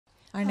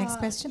Our next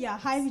question. Yeah,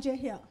 hi Vijay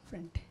here,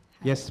 friend.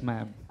 Yes,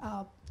 ma'am.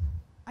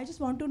 I just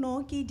want to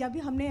know कि जब भी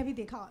हमने अभी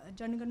देखा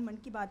जनगण मन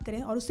की बात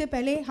करें और उससे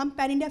पहले हम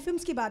पैन इंडिया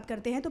फिल्म्स की बात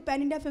करते हैं तो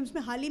पैन इंडिया फिल्म्स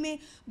में हाल ही में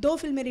 2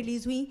 फिल्में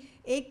रिलीज़ हुई,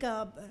 एक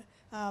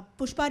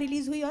पुष्पा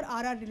रिलीज़ हुई और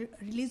RRR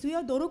रिलीज़ हुई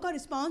और दोनों का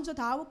रिस्पांस जो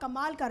था वो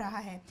कमाल का रहा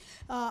है.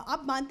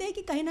 आप मानते हैं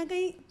कि कहीं ना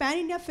कहीं पैन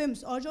इंडिया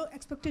फिल्म्स और जो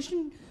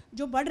एक्सपेक्टेशन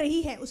जो बढ़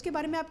रही है उसके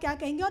बारे में आप क्या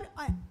कहेंगे? और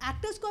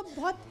एक्टर्स को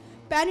बहुत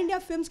पैन इंडिया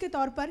फिल्म्स के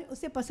तौर पर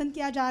उसे पसंद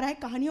किया जा रहा है,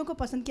 कहानियों को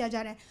पसंद किया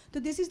जा रहा है, तो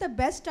this is the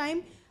best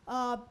time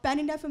pan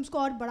India films को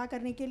और बड़ा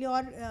करने के लिए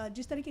और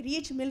जिस तरह की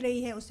रीच मिल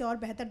रही है उससे और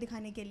बेहतर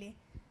दिखाने के लिए.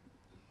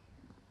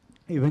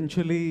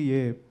 इवेंचुअली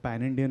ये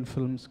पैन इंडियन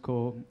फिल्म्स को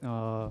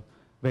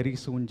very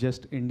soon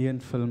just Indian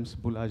films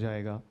बुला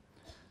जाएगा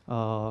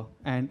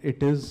and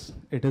it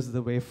is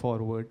the way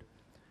forward.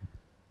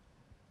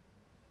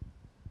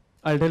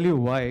 I tell you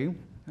why.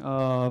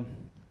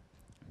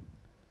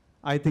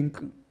 I think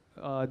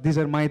these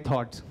are my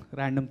thoughts,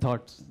 random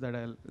thoughts that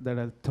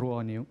I'll throw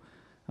on you.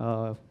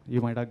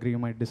 You might agree, you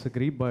might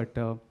disagree, but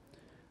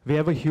we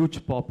have a huge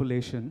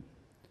population,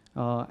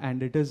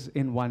 and it is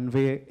in one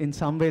way, in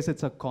some ways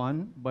it's a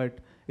con,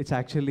 but it's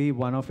actually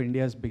one of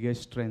India's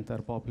biggest strength,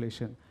 our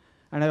population.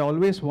 And I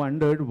always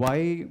wondered why,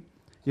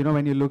 you know,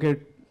 when you look at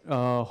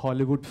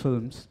Hollywood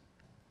films,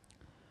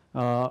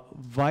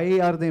 why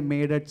are they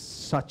made at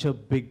such a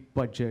big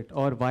budget,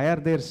 or why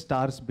are their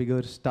stars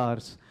bigger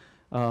stars?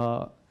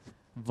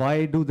 Why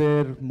are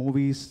their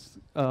movies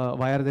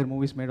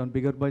made on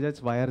bigger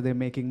budgets? Why are they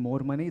making more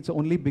money? It's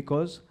only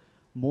because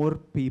more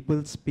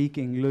people speak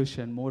English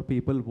and more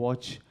people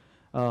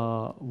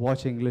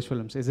watch English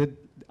films.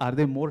 Are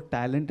they more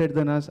talented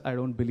than us? I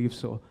don't believe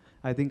so.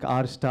 I think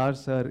our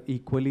stars are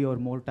equally or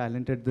more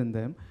talented than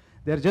them.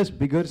 They're just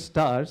bigger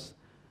stars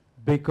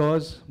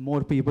because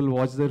more people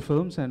watch their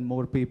films and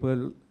more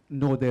people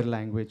know their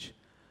language.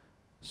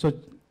 So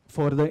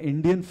for the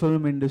Indian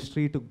film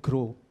industry to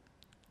grow,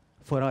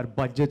 for our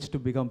budgets to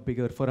become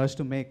bigger, for us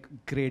to make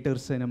greater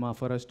cinema,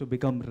 for us to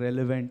become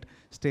relevant,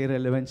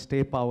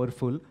 stay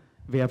powerful,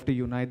 we have to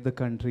unite the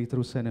country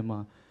through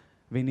cinema.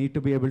 We need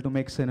to be able to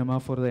make cinema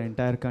for the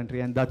entire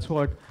country, and that's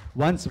what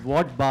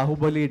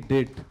Bahubali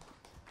did.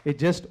 It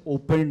just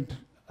opened.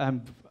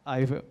 I'm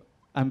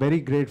very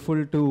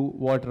grateful to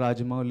what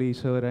Rajamouli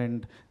sir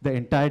and the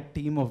entire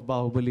team of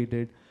Bahubali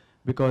did,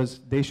 because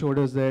they showed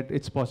us that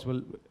it's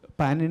possible.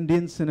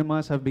 Pan-Indian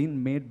cinemas have been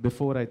made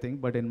before, I think,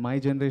 but in my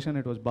generation,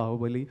 it was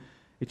Bahubali.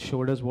 It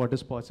showed us what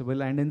is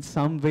possible, and in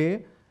some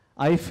way,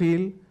 I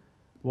feel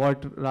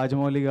what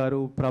Rajamouli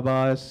Garu,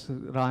 Prabhas,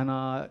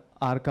 Rana,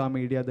 Arka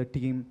Media, the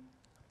team,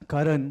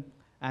 Karan,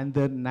 and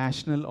the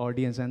national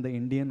audience and the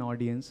Indian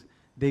audience,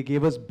 they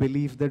gave us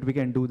belief that we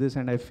can do this,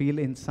 and I feel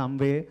in some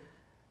way,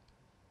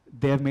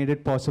 they have made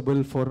it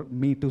possible for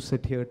me to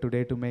sit here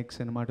today to make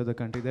cinema to the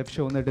country. They've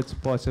shown that it's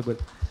possible.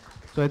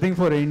 So I think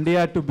for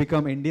India to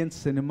become, Indian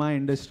cinema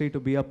industry to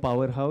be a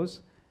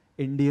powerhouse,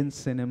 Indian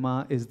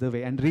cinema is the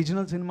way. And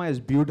regional cinema is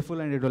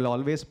beautiful and it will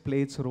always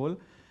play its role.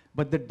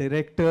 But the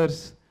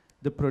directors,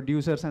 the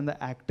producers and the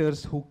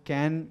actors who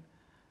can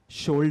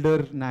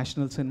shoulder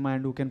national cinema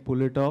and who can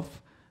pull it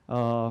off,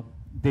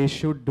 they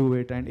should do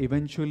it. And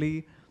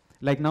eventually,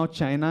 like now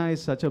China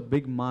is such a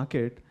big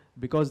market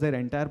because their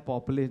entire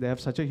population, they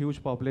have such a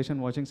huge population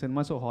watching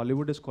cinema, so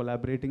Hollywood is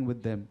collaborating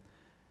with them.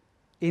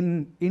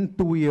 In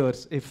 2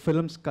 years, if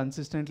films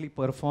consistently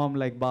perform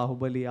like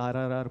Bahubali,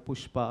 RRR,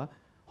 Pushpa,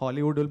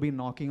 Hollywood will be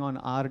knocking on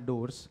our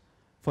doors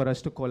for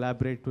us to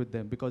collaborate with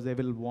them because they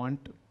will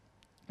want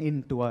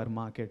into our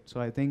market.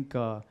 So I think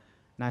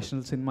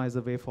national cinema is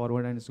the way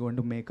forward, and it's going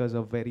to make us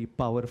a very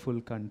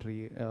powerful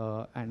country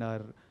and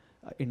our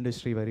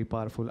industry very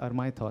powerful, are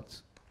my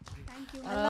thoughts. Thank you.